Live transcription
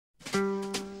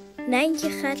Nijntje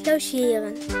gaat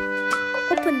logeren.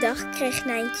 Op een dag kreeg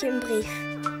Nijntje een brief.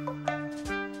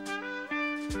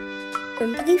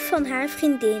 Een brief van haar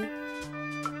vriendin.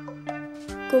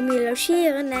 Kom je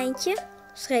logeren, Nijntje?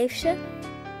 Schreef ze.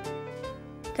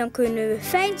 Dan kunnen we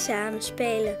fijn samen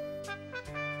spelen.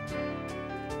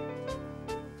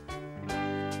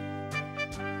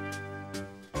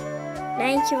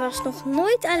 Nijntje was nog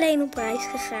nooit alleen op reis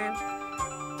gegaan.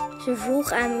 Ze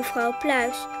vroeg aan mevrouw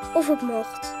Pluis of het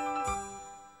mocht.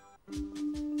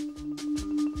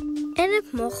 En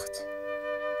het mocht.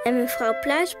 En mevrouw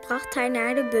Pluis bracht haar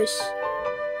naar de bus.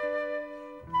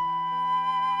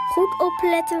 Goed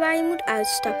opletten waar je moet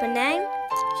uitstappen, Nijn,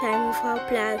 zei mevrouw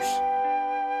Pluis.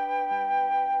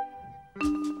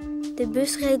 De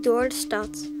bus reed door de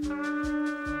stad.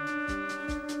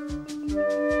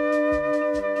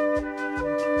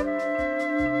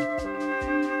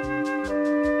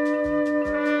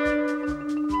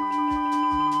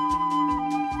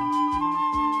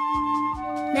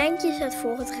 Nijntje zat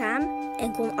voor het raam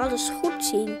en kon alles goed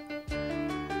zien.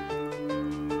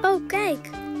 Oh, kijk!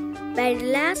 Bij de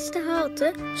laatste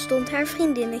halte stond haar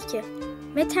vriendinnetje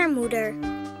met haar moeder.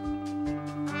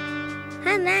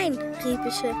 Ha, Nijn,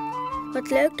 riepen ze. Wat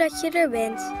leuk dat je er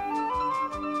bent.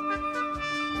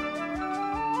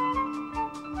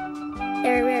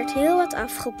 Er werd heel wat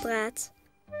afgepraat.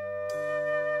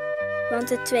 Want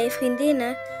de twee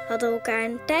vriendinnen hadden elkaar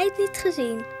een tijd niet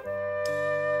gezien.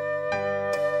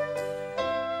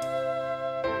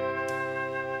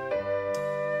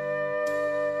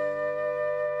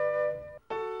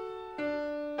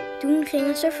 Toen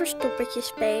gingen ze verstoppertje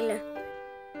spelen.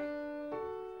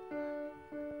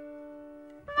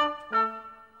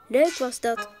 Leuk was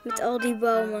dat met al die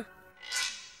bomen.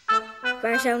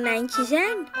 Waar zou Nijntje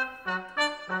zijn?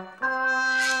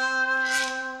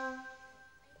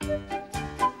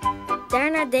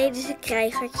 Daarna deden ze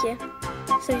krijgertje.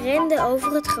 Ze renden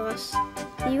over het gras.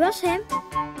 Wie was hem?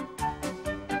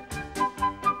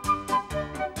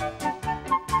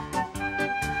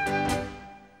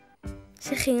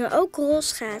 Ze gingen ook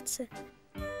rolschaatsen.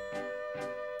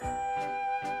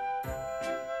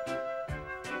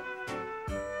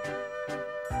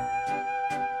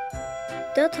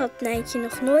 Dat had Nijntje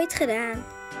nog nooit gedaan.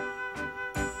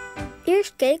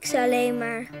 Eerst keek ze alleen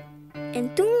maar.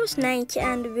 En toen was Nijntje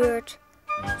aan de beurt.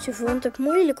 Ze vond het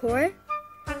moeilijk hoor,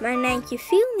 maar Nijntje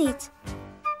viel niet.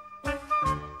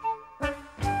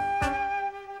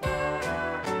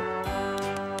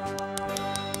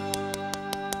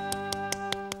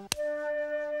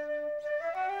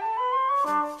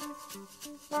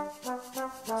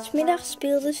 Smiddags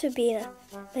speelden ze binnen.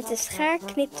 Met de schaar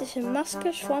knipten ze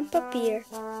maskers van papier.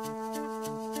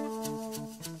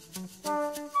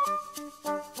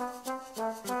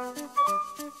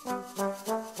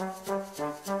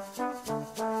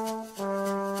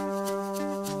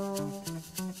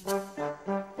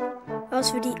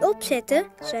 Als we die opzetten,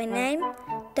 zei Nijn,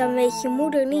 dan weet je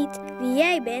moeder niet wie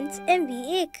jij bent en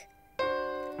wie ik.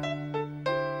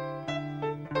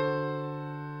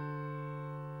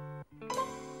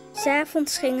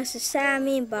 S'avonds gingen ze samen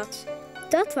in bad.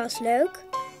 Dat was leuk.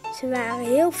 Ze waren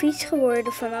heel vies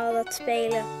geworden van al dat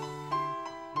spelen.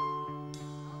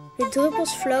 De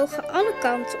druppels vlogen alle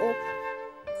kanten op.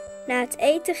 Na het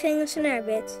eten gingen ze naar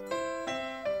bed.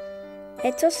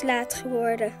 Het was laat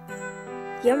geworden.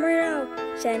 Jammer nou,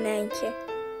 zei Nijntje.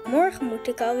 Morgen moet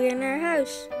ik alweer naar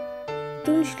huis.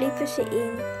 Toen sliepen ze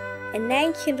in en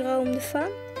Nijntje droomde van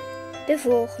de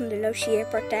volgende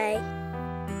logeerpartij.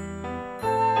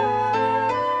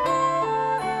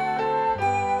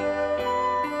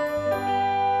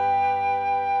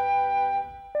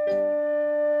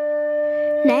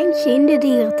 Nijntje in de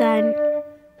dierentuin.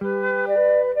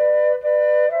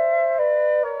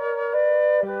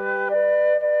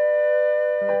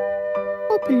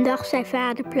 Op een dag zei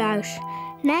vader Pluis: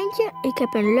 Nijntje, ik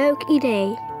heb een leuk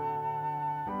idee.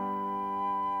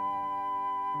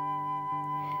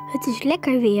 Het is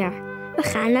lekker weer. We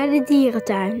gaan naar de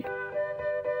dierentuin.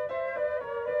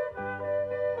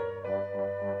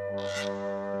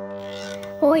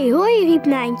 Hoi, hoi, riep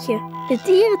Nijntje. De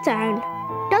dierentuin.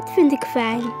 Dat vind ik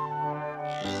fijn.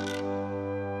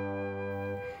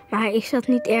 Maar is dat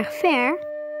niet erg ver?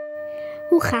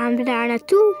 Hoe gaan we daar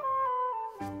naartoe?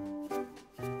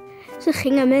 Ze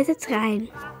gingen met de trein.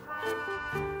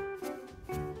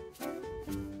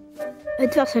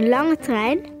 Het was een lange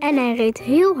trein en hij reed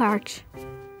heel hard.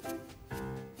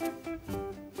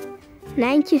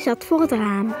 Nijntje zat voor het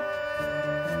raam.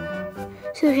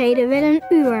 Ze reden wel een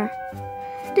uur.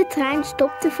 De trein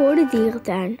stopte voor de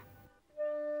dierentuin.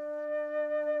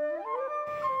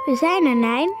 We zijn er,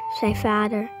 Nijn, zei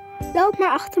vader. Loop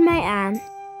maar achter mij aan.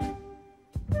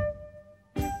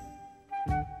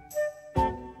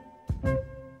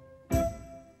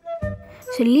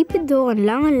 Ze liepen door een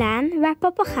lange laan waar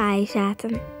papegaaien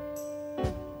zaten.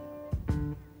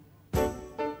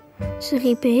 Ze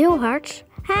riepen heel hard,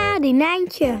 ha, die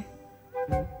Nijntje.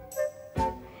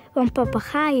 Want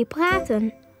papegaaien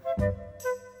praten.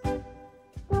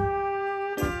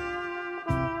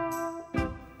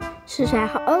 Ze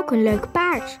zagen ook een leuk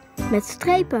paard met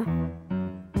strepen.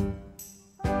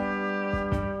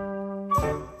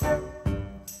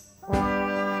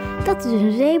 Dat is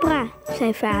een zebra,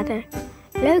 zei vader.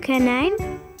 Leuk hè, Nijn?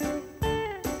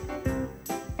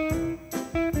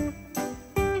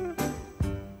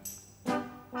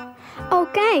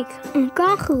 Oh kijk, een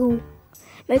kangoeroe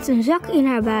met een zak in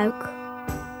haar buik.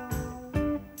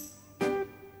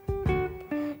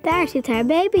 Daar zit haar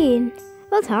baby in.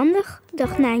 Wat handig,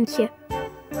 dacht Nijntje.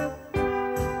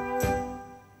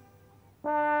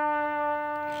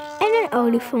 En een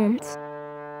olifant.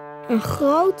 Een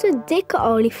grote, dikke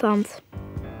olifant.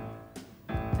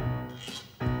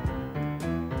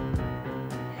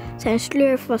 Zijn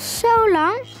slurf was zo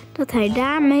lang dat hij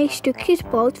daarmee stukjes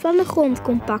brood van de grond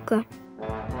kon pakken.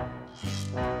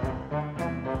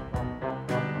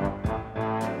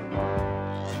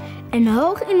 En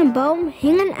hoog in een boom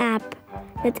hing een aap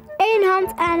met één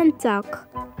hand aan een tak.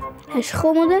 Hij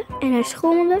schommelde en hij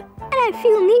schommelde en hij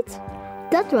viel niet.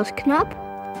 Dat was knap.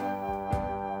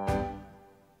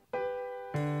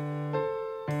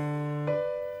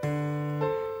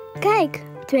 Kijk,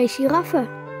 2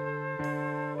 giraffen.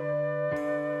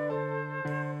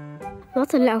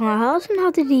 Wat een lange halzen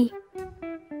hadden die.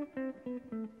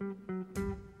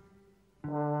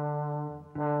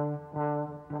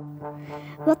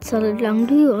 Wat zal het lang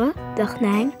duren, dacht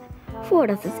Nijn,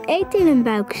 voordat het eten in hun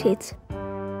buik zit.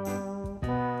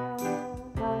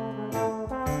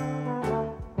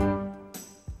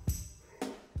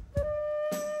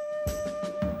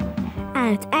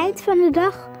 Aan het eind van de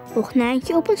dag mocht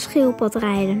Nijntje op een schildpad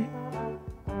rijden.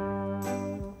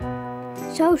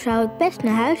 Zo zou ik best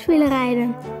naar huis willen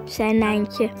rijden, zei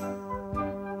Nijntje.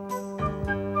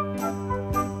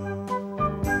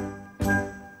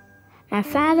 Maar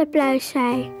vader Pluis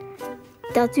zei,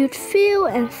 dat duurt veel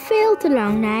en veel te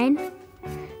lang, Nijn.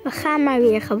 We gaan maar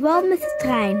weer gewoon met de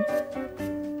trein.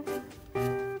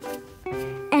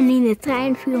 En in de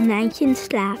trein viel Nijntje in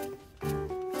slaap.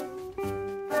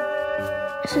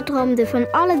 Ze droomde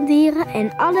van alle dieren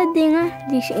en alle dingen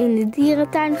die ze in de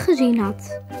dierentuin gezien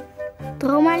had.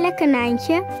 Droom maar lekker,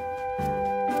 Nijntje.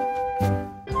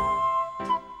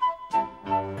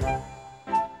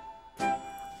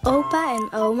 Opa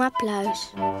en oma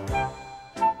Pluis.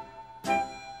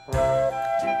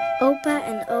 Opa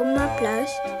en oma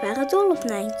Pluis waren dol op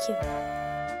Nijntje.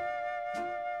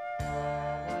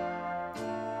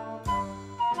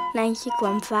 Nijntje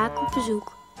kwam vaak op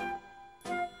bezoek.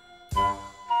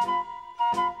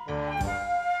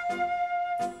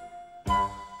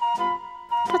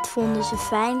 Dat vonden ze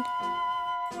fijn.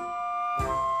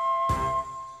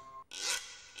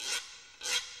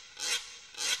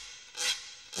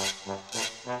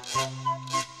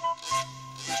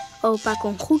 Opa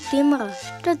kon goed timmeren,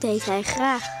 dat deed hij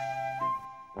graag.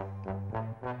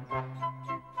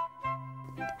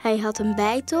 Hij had een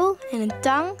beitel en een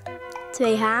tang,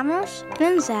 2 hamers en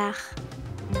een zaag.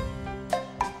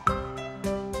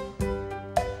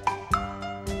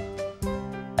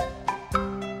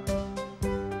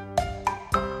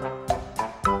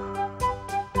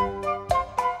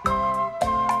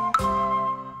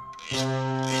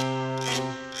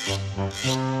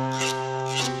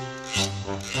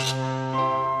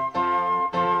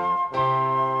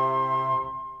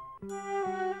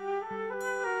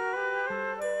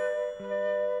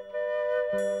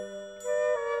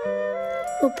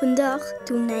 Op een dag,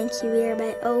 toen Nijntje weer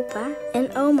bij opa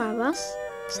en oma was,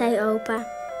 zei opa: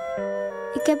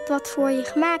 ik heb wat voor je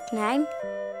gemaakt, Nijn.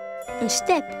 Een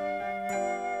step.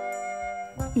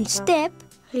 Een step,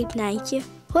 riep Nijntje.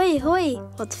 Hoi, hoi,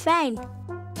 wat fijn.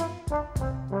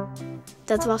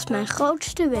 Dat was mijn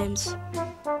grootste wens.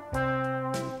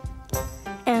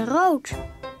 En rood,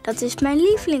 dat is mijn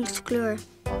lievelingskleur.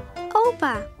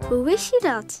 Opa, hoe wist je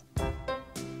dat?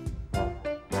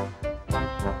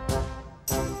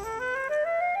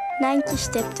 Nijntje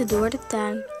stepte door de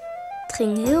tuin. Het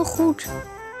ging heel goed.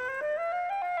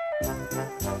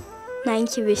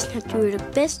 Nijntje wist natuurlijk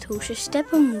best hoe ze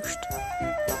steppen moest.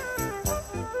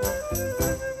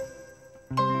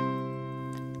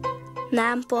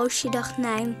 Na een poosje dacht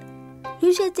Nijn: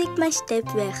 nu zet ik mijn step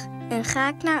weg en ga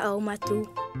ik naar oma toe.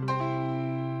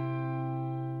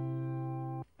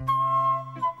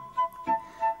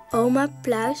 Oma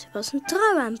Pluis was een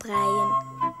trui aan het breien.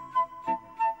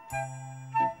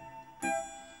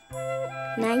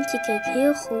 Nijntje keek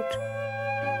heel goed.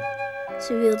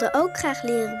 Ze wilde ook graag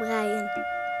leren breien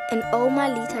en oma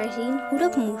liet haar zien hoe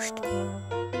dat moest.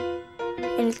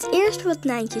 En het eerste wat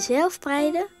Nijntje zelf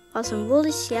breide was een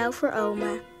wollen sjaal voor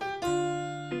oma.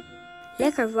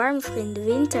 Lekker warm voor in de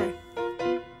winter.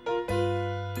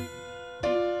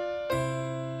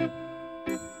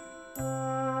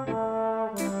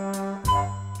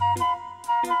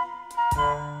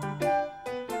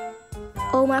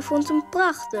 Oma vond hem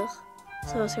prachtig.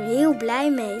 Ze was er heel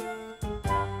blij mee.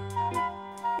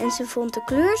 En ze vond de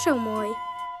kleur zo mooi.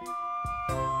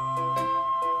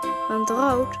 Want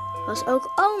rood was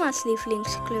ook oma's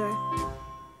lievelingskleur.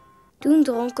 Toen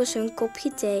dronken ze een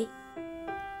kopje thee.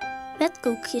 Met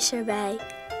koekjes erbij.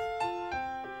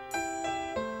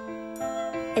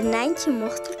 En Nijntje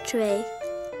mocht er 2.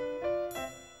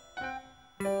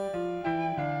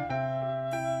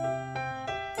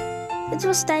 Het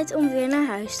was tijd om weer naar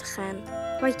huis te gaan.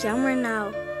 Wat jammer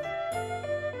nou.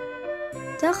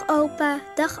 Dag opa,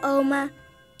 dag oma.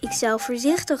 Ik zal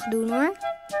voorzichtig doen hoor.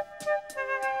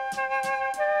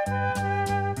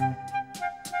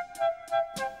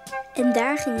 En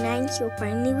daar ging Nijntje op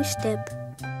haar nieuwe step.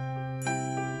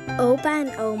 Opa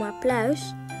en oma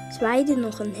Pluis zwaaiden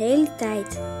nog een hele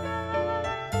tijd.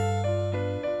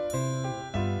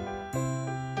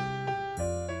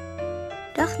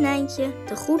 Dag Nijntje,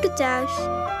 de groeten thuis.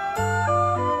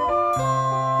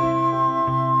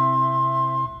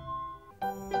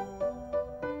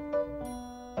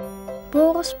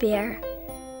 Boris Peer.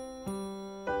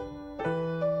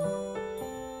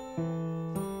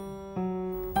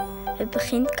 Het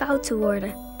begint koud te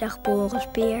worden, dacht Boris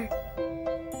Peer.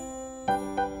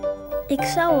 Ik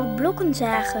zal wat blokken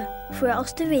zagen voor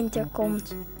als de winter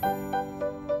komt.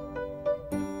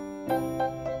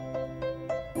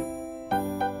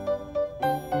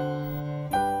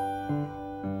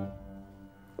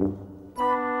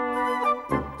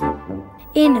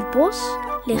 In het bos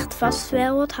ligt vast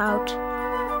wel wat hout.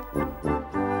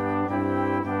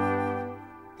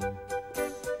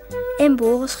 En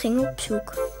Boris ging op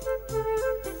zoek.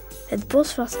 Het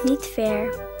bos was niet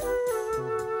ver.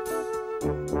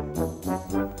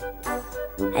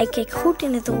 Hij keek goed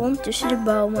in het rond tussen de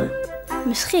bomen.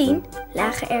 Misschien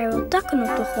lagen er wel takken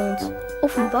op de grond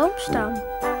of een boomstam.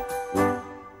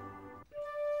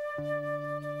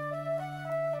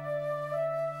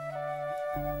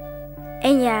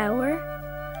 En ja hoor,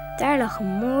 daar lag een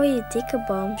mooie dikke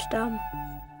boomstam.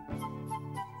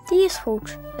 Die is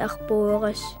goed, dacht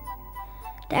Boris.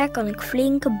 Daar kan ik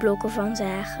flinke blokken van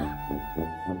zagen.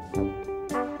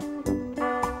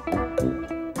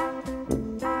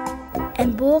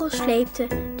 En Boris sleepte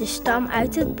de stam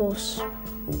uit het bos.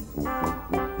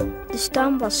 De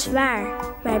stam was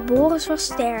zwaar, maar Boris was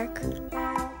sterk.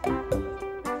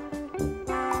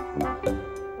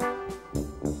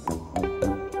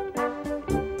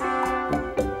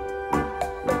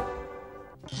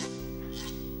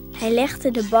 Hij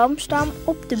legde de boomstam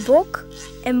op de bok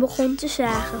en begon te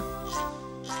zagen.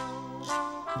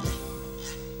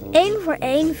 Eén voor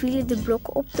één vielen de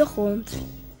blokken op de grond.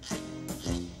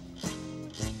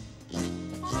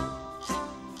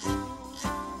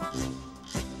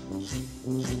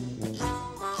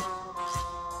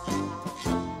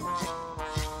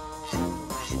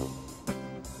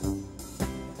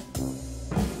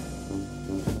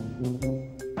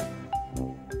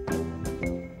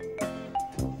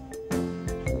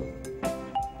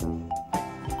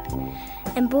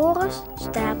 En Boris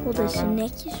stapelde ze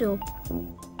netjes op.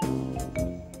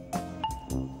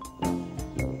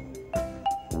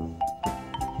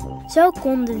 Zo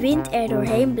kon de wind er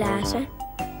doorheen blazen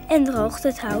en droogde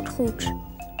het hout goed.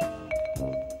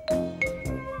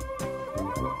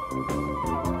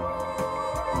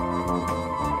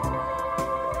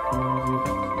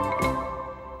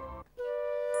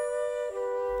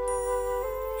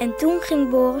 En toen ging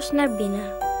Boris naar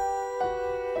binnen.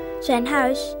 Zijn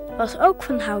huis was ook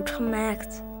van hout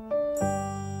gemaakt.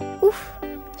 Oef,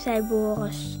 zei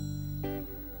Boris.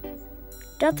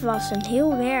 Dat was een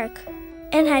heel werk.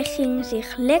 En hij ging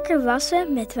zich lekker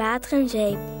wassen met water en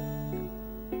zeep.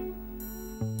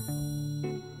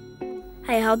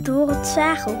 Hij had door het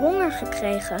zagen honger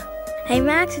gekregen. Hij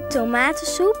maakte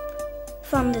tomatensoep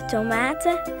van de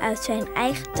tomaten uit zijn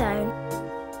eigen tuin.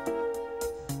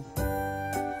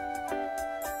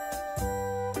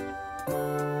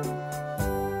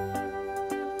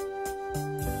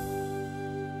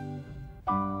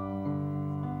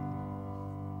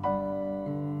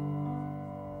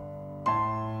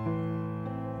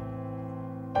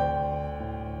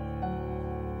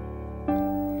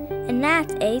 En na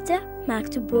het eten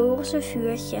maakte Boris een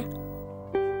vuurtje.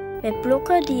 Met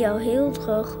blokken die al heel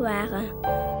droog waren.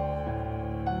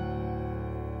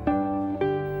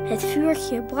 Het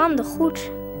vuurtje brandde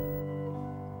goed.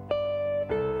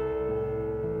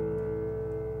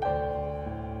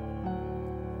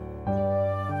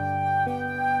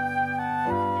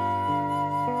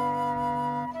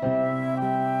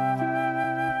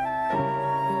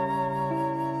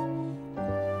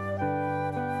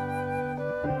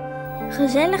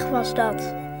 Gezellig was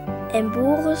dat. En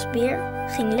Boris Beer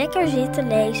ging lekker zitten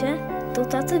lezen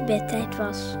totdat het bedtijd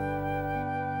was.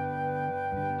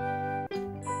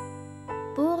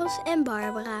 Boris en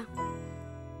Barbara.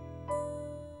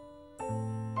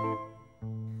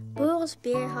 Boris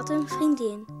Beer had een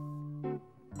vriendin.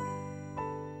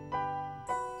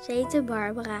 Ze heette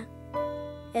Barbara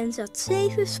en ze had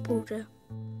 7 sproeten.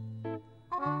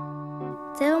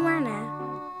 Tel maar na.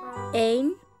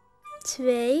 1,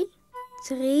 2,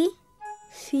 3,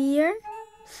 4,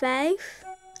 5,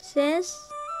 6,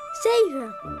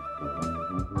 7.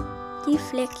 Die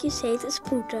vlekjes heten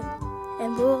sproeten.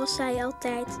 En Boris zei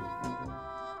altijd: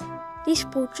 die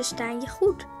sproeten staan je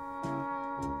goed.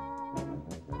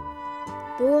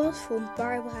 Boris vond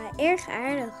Barbara erg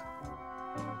aardig.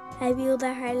 Hij wilde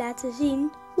haar laten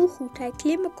zien hoe goed hij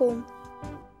klimmen kon.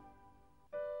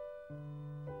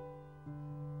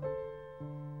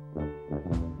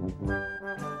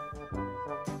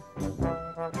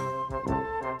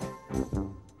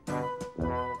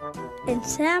 En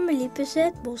samen liepen ze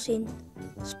het bos in.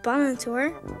 Spannend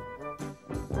hoor.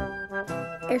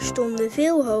 Er stonden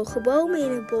veel hoge bomen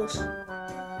in het bos.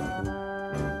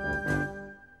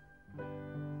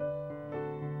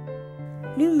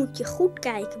 Nu moet je goed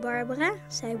kijken, Barbara,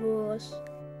 zei Boris.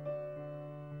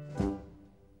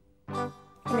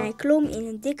 En hij klom in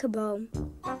een dikke boom.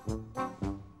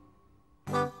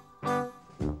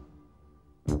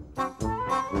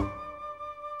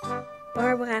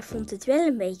 Barbara vond het wel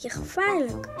een beetje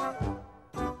gevaarlijk.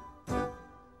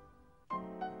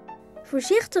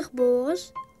 Voorzichtig,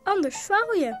 Boris, anders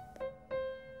val je.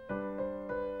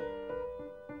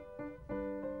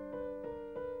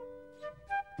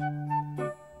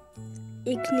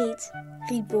 Ik niet,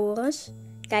 riep Boris.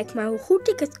 Kijk maar hoe goed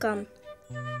ik het kan.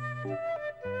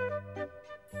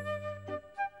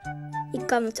 Ik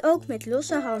kan het ook met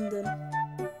losse handen.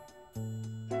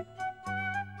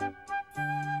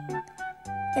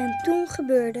 En toen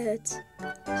gebeurde het.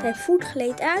 Zijn voet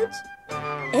gleed uit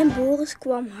en Boris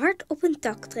kwam hard op een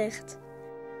tak terecht.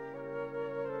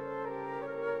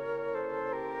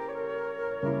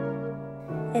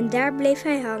 En daar bleef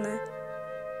hij hangen.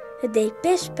 Het deed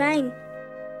best pijn.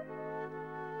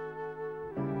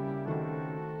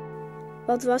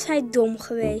 Wat was hij dom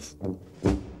geweest.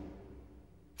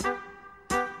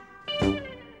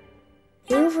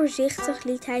 Heel voorzichtig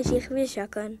liet hij zich weer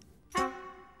zakken.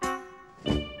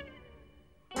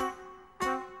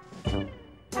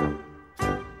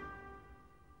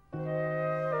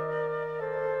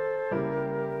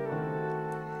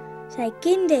 Zijn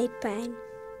kin deed pijn.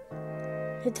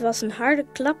 Het was een harde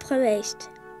klap geweest.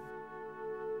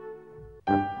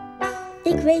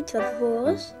 Ik weet wat,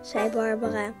 Boris, zei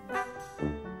Barbara.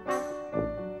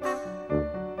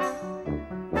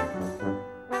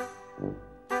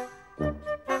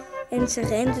 En ze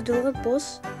rende door het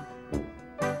bos.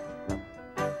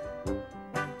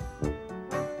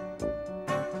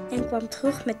 En kwam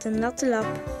terug met een natte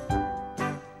lap.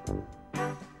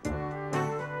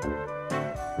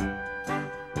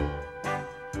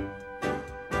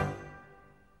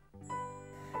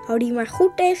 Hou die maar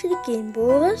goed tegen de kin,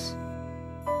 Boris.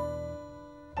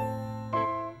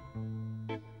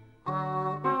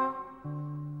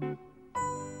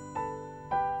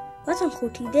 Wat een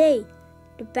goed idee.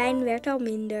 De pijn werd al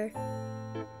minder.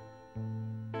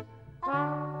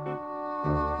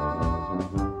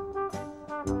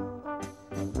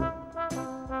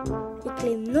 Ik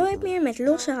klim nooit meer met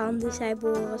losse handen, zei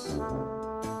Boris.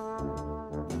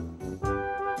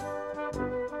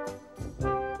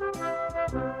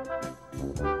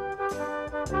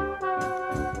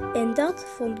 En dat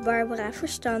vond Barbara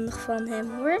verstandig van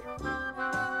hem, hoor.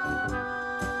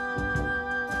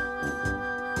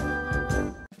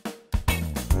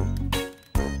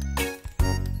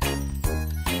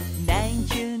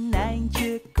 Nijntje,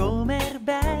 Nijntje, kom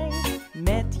erbij.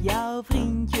 Met jouw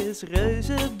vriendjes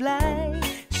reuze blij.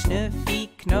 Snuffie,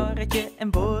 Knorretje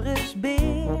en Boris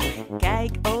Beer.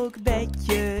 Kijk